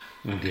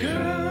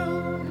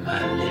Girl,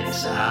 my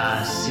lips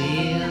are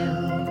sealed.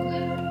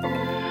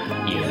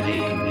 You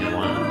make me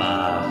wanna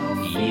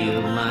barf.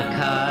 Yield my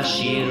car,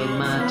 shield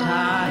my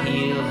tie,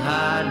 heel,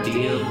 high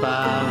deal,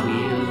 bar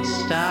wheel,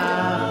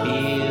 stop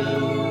you.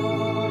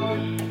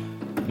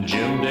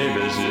 Jim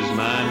Davis is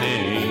my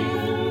name.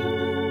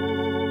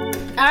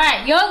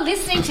 Alright, you're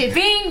listening to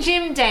Being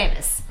Jim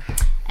Davis,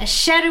 a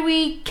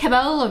shadowy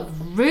cabal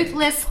of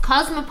ruthless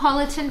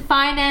cosmopolitan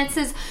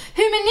financiers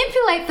who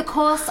manipulate the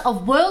course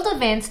of world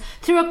events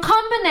through a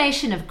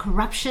combination of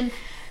corruption,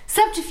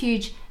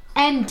 subterfuge,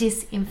 and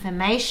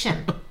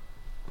disinformation.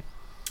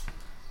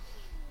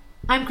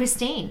 I'm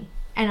Christine,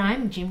 and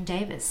I'm Jim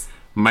Davis.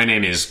 My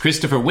name is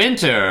Christopher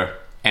Winter,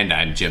 and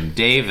I'm Jim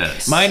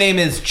Davis. My name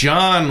is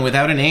John,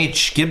 without an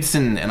H,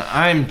 Gibson, and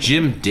I'm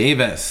Jim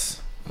Davis.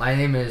 My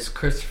name is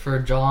Christopher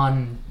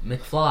John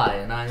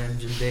McFly, and I am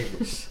Jim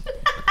Davis.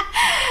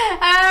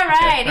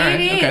 Alright,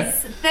 Okay. it is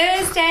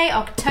Thursday,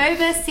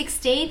 October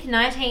 16th,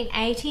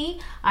 1980.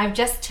 I've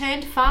just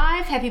turned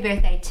 5. Happy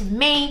birthday to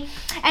me.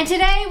 And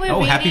today we're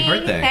reading... happy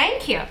birthday.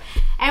 Thank you.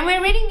 And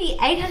we're reading the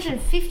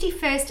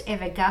 851st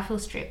ever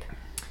Garfield strip.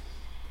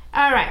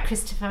 Alright,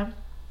 Christopher.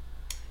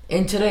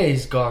 In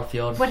today's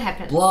Garfield, What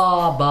happened?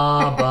 Blah,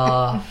 blah,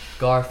 blah.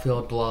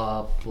 Garfield,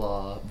 blah,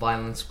 blah.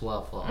 Violence,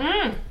 blah,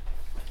 blah.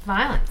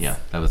 Violence. Yeah,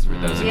 that was a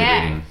good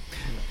reading.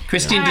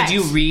 Christine, Alright. did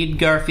you read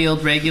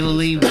Garfield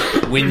regularly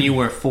when you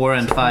were 4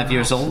 and 5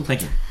 years old?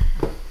 Thank you.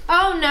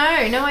 Oh,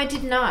 no, I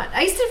did not.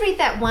 I used to read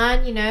that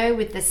one,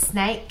 with the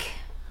snake.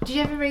 Did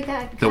you ever read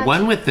that? The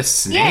one with the Yeah,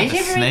 snake? did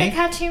you ever read snake? the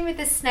cartoon with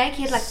the snake?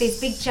 He had like these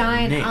big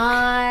giant Snake.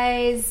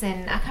 eyes,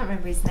 and I can't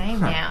remember his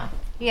name now.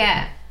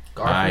 Yeah.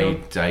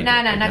 Garfield? I No,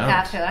 don't. not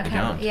Garfield. I don't.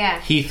 can't. Yeah.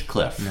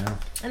 Heathcliff. No,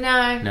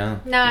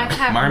 I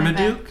can't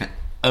Marmaduke?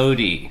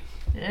 Odie.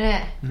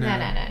 remember.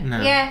 No.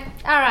 No. Yeah.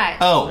 All right.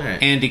 Oh,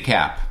 Alright. Andy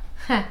Cap.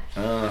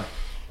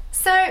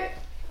 So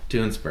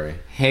Doonesbury.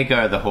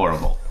 Hagar the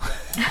Horrible.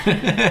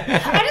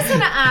 I just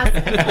want to ask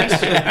a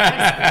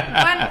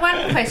question.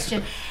 One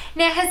question.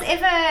 Now,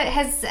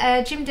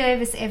 has Jim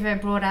Davis ever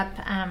brought up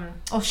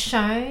or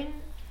shown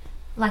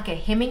like a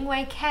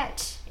Hemingway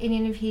cat in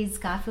any of his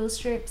Garfield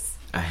strips?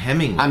 A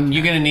Hemingway.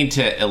 You're going to need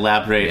to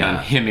elaborate Yeah.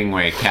 on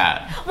Hemingway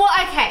Cat. Well,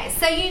 okay.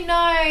 So you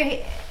know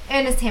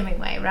Ernest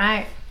Hemingway,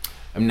 right?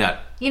 I'm not.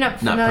 You're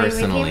not Not familiar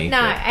personally, with him?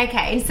 No, but-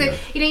 okay. And so,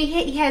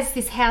 he has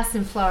this house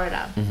in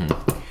Florida.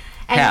 Mm-hmm.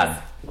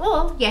 Had.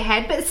 Well, yeah,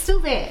 had, but it's still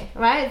there,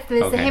 right?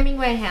 There's the Okay.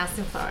 Hemingway house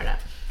in Florida.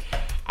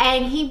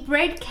 And he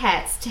bred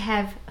cats to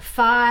have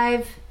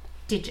 5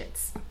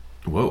 digits.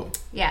 Whoa.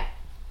 Yeah.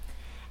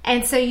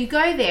 And so you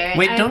go there.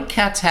 Wait, and don't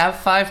cats have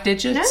 5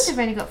 digits? No, they've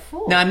only got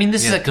 4. No, I mean,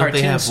 this is a don't they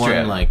cartoon have strip.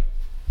 one like?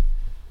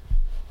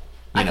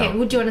 Okay,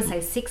 would you want to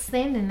say 6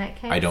 then in that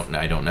case? I don't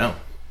know.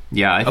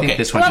 Yeah, I think Okay.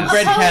 this one Well, is...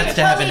 bred cats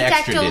to have an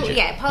extra polydactyl- digit.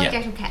 Yeah,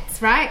 polydactyl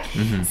cats, right?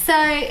 So,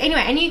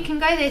 anyway, and you can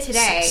go there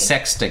today.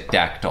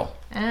 Sextidactyl.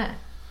 Ah.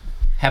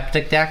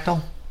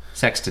 Heptidactyl?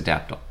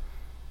 Sextidactyl.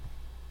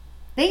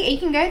 You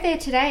can go there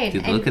today.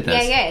 Dude, look at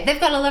this. Yeah. They've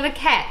got a lot of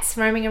cats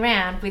roaming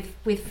around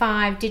with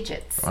 5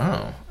 digits.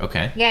 Oh,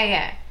 okay.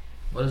 Yeah.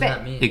 What does But-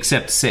 that mean?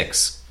 Except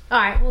 6. All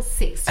right, well,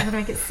 6. Do you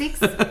want to make it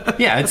 6?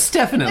 Yeah, it's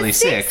definitely It's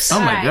 6. Oh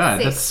my Alright, god,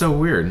 6. that's so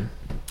weird.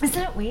 Isn't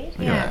that weird?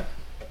 Yeah. Yeah.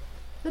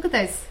 Look at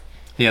those.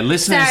 Yeah,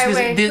 listeners, So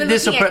we're these will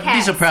looking at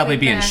these will cats probably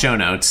with, be in show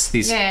notes.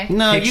 These Yeah.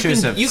 No,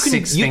 pictures you of can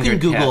 6-fingered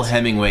Google cats.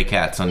 Hemingway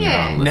cats on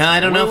Yeah. your own. No, I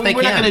don't know if they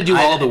We're can. not going to do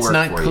all the work It's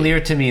not for clear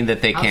to me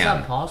that they How's can.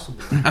 that possible?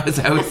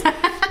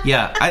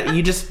 Yeah,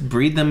 you just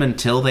breed them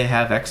until they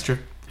have extra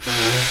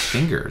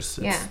fingers.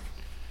 Yeah.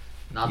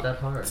 Not that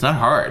hard. It's not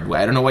hard.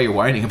 I don't know why you're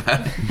whining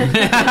about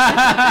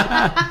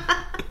it.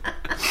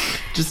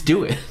 Just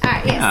do it. All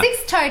right, Yeah.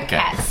 6-toed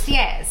cats.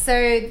 Yeah, so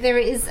there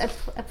is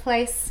a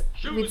place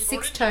with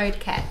 6-toed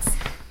cats.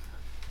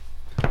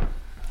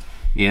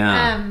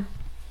 Yeah.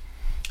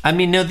 I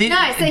mean, no, No,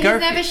 so he's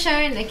never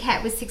shown a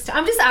cat with 6 toes.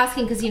 I'm just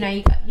asking because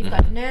you've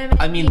got Nerman.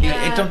 I mean, here.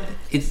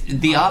 it's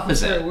the Sure,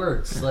 opposite. it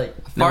works. Like,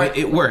 No,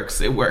 it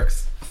works. It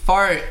works.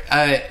 Far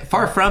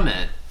from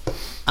it.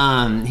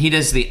 He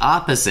does the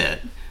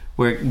opposite,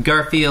 where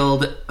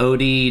Garfield,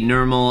 Odie,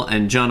 Nermal,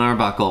 and John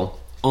Arbuckle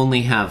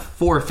only have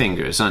 4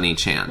 fingers on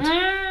each hand.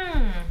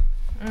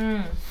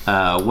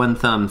 1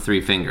 thumb,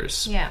 3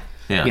 fingers. Yeah.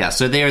 Yeah,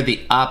 so they are the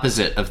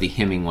opposite of the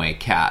Hemingway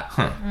cat.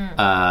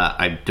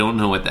 I don't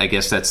know what... I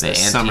guess that's the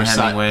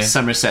anti-Hemingway?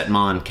 Somerset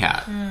Mon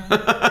cat.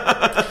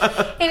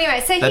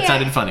 Anyway, so That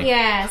sounded funny.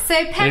 Yeah, so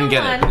I panel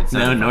didn't get one. it.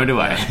 No, nor do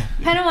I.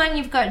 Panel 1,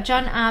 you've got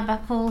John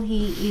Arbuckle.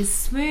 He is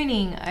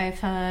swooning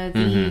over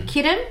the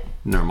kitten,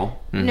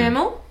 Normal.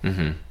 Nermal. who's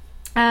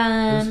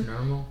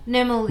normal?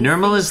 Nermal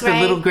Nermal is the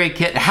little grey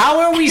kitten. How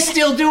are we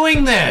still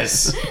doing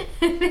this?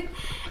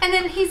 And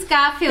then he's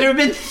Garfield. There have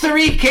been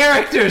 3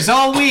 characters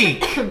all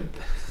week.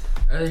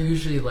 Are there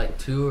usually like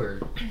 2 or...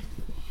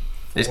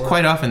 It's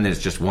quite often there's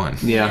just one.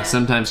 Yeah,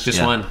 sometimes just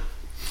Yeah. one.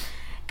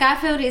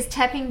 Garfield is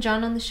tapping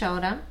John on the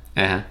shoulder,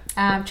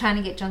 Uh-huh. trying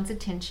to get John's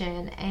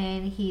attention,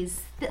 and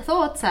his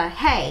thoughts are,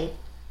 hey,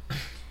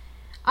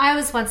 I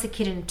was once a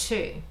kitten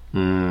too.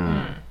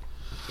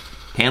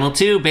 Panel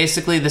 2,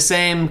 basically the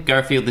same.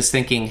 Garfield is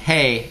thinking,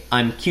 hey,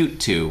 I'm cute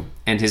too,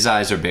 and his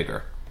eyes are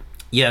bigger.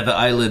 Yeah, the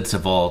eyelids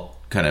have all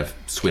kind of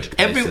switched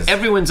places.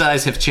 Everyone's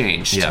eyes have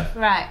changed. Yeah.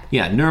 Right.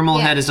 Yeah, Nermal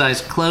Yeah. had his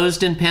eyes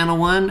closed in panel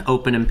 1,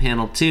 open in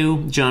panel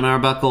 2. John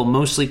Arbuckle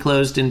mostly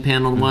closed in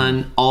panel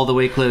 1, all the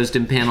way closed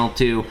in panel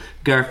 2.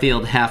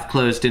 Garfield half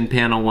closed in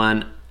panel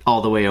 1,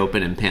 all the way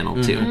open in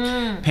panel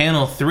 2.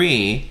 Panel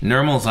 3,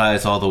 Nermal's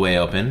eyes all the way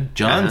open,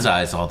 John's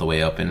eyes all the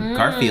way open,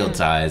 Garfield's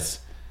eyes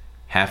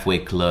halfway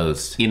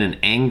closed. In an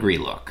angry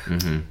look.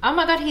 Oh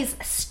my god, he's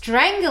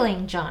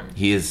strangling John.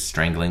 He is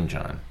strangling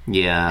John.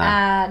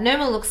 Yeah.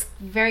 Normal looks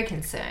very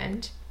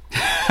concerned.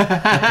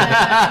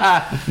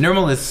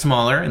 Nermal is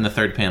smaller in the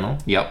third panel.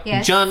 Yep.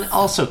 Yes. John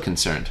also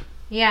concerned.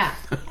 Yeah.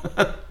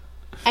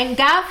 And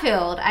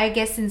Garfield, I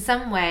guess in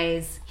some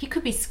ways, he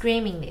could be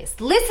screaming this.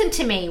 Listen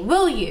to me,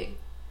 will you?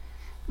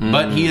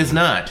 But he is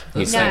not.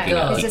 He's No, thinking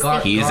of he's it.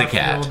 just He is a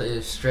cat. Garfield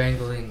is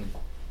strangling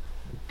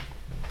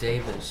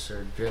Davis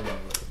or Jim.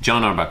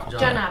 John Arbuckle.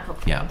 John Apple.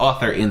 Yeah,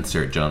 author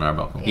insert John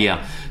Arbuckle.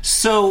 Yeah.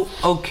 So,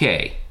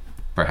 okay.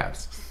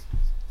 Perhaps.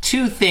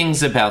 2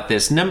 things about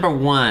this. Number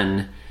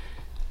 1,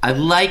 I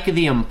like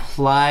the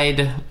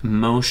implied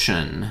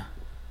motion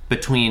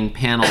between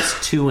panels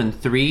 2 and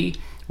 3,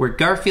 where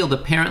Garfield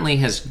apparently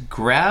has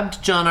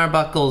grabbed John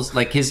Arbuckle's,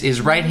 like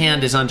his right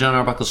hand is on John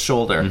Arbuckle's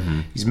shoulder.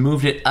 He's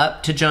moved it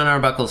up to John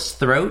Arbuckle's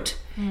throat,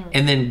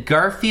 and then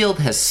Garfield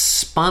has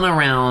spun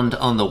around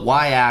on the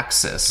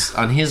y-axis,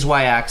 on his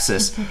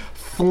y-axis,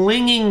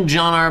 flinging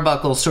John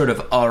Arbuckle sort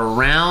of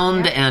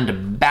around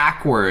and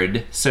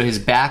backward, so his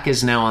back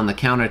is now on the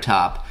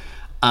countertop.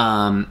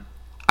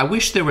 I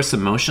wish there were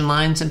some motion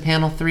lines in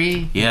panel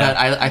 3. Yeah. But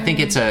I think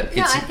it's No, I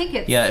think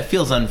it's... Yeah, it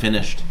feels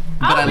unfinished.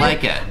 but I really?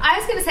 like it. I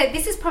was going to say,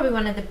 this is probably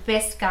one of the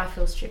best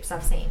Garfield strips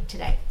I've seen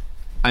today.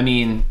 I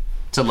mean,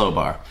 it's a low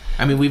bar.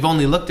 I mean, we've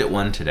only looked at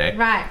one today,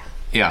 Right.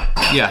 Yeah.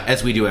 Yeah.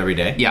 as we do every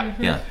day. Yeah.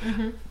 Yeah.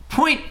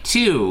 Point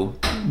 2,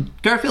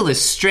 Garfield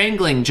is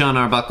strangling John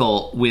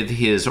Arbuckle with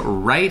his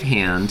right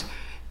hand.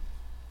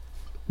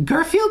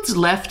 Garfield's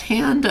left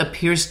hand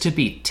appears to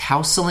be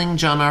tousling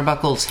John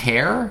Arbuckle's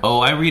hair. Oh,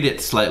 I read it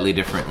slightly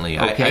differently.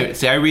 Okay.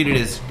 I read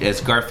it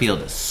as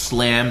Garfield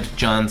slammed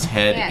John's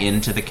head Yes.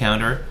 into the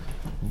counter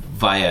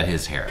via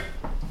his hair.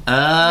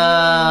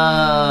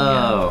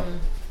 Oh.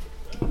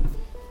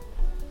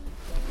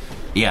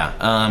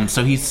 Yeah.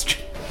 So he's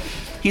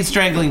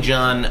strangling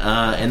John,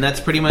 and that's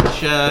pretty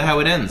much how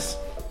it ends.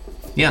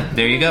 Yeah,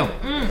 there you go.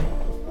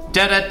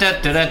 Da da da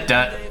da da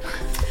da.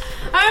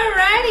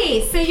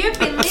 Alrighty, so you've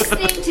been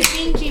listening to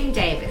Bing Jim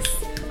Davis.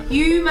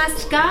 You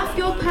must garf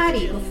your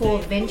party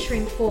before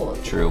venturing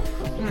forth. True.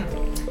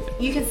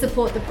 You can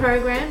support the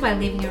program by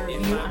leaving a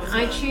review on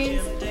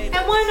iTunes, and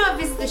why not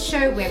visit the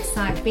show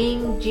website,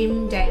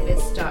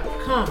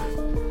 bingjimdavis.com.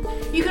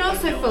 You can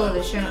also follow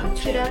the show on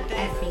Twitter at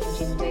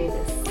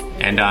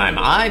bingjimdavis. And I'm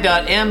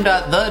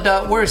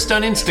I.M.the.worst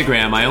on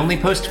Instagram. I only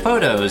post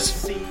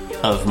photos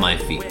of my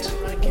feet.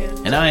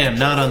 And I am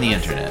not on the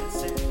internet.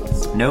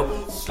 Nope.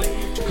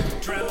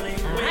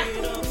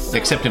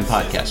 Except in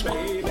podcast form.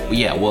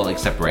 Yeah, well,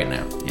 except right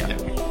now. Yeah.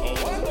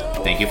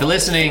 Thank you for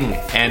listening,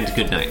 and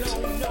good night.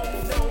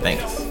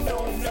 Thanks.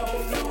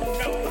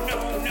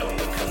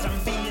 Cause I'm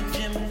being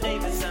Jim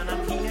Davis and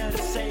I'm here to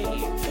say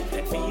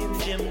that being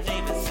Jim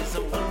Davis is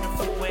a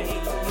wonderful way to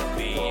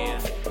be.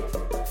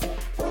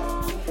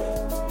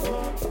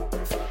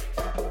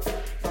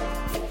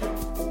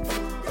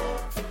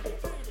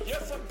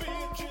 Yes, I'm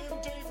being Jim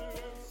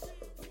Davis.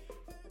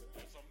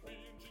 Yes, I'm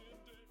being Jim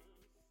Davis.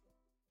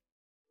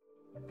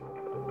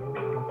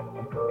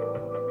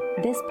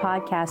 This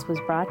podcast was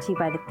brought to you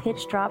by the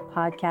Pitch Drop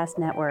Podcast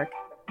Network.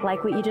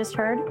 Like what you just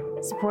heard?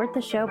 Support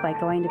the show by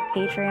going to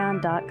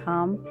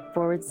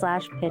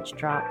patreon.com/pitch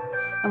drop.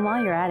 And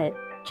while you're at it,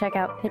 check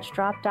out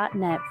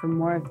pitchdrop.net for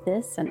more of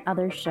this and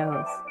other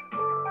shows.